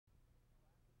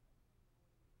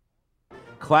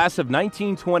Class of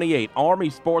 1928 Army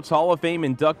Sports Hall of Fame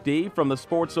inductee from the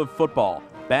sports of football,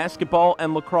 basketball,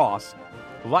 and lacrosse,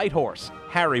 Lighthorse,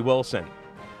 Harry Wilson.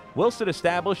 Wilson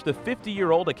established the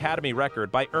 50-year-old Academy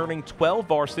record by earning 12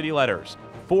 varsity letters,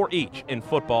 4 each in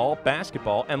football,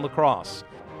 basketball, and lacrosse.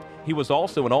 He was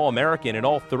also an All-American in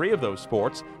all 3 of those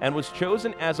sports and was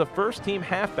chosen as a first-team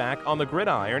halfback on the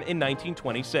gridiron in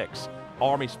 1926.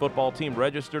 Army's football team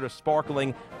registered a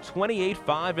sparkling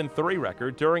 28-5-3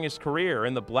 record during his career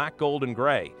in the black, gold, and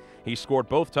gray. He scored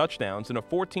both touchdowns in a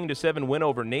 14-7 win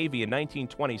over Navy in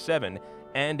 1927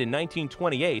 and in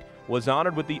 1928 was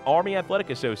honored with the Army Athletic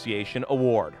Association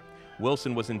Award.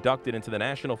 Wilson was inducted into the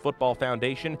National Football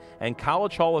Foundation and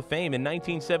College Hall of Fame in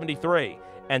 1973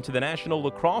 and to the National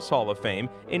Lacrosse Hall of Fame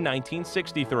in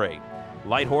 1963.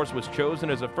 Lighthorse was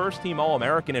chosen as a first-team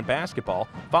All-American in basketball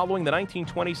following the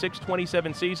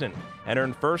 1926-27 season and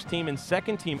earned first-team and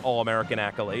second-team All-American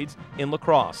accolades in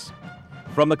lacrosse.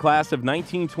 From the class of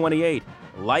 1928,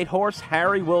 Lighthorse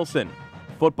Harry Wilson,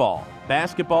 football,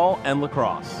 basketball, and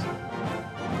lacrosse.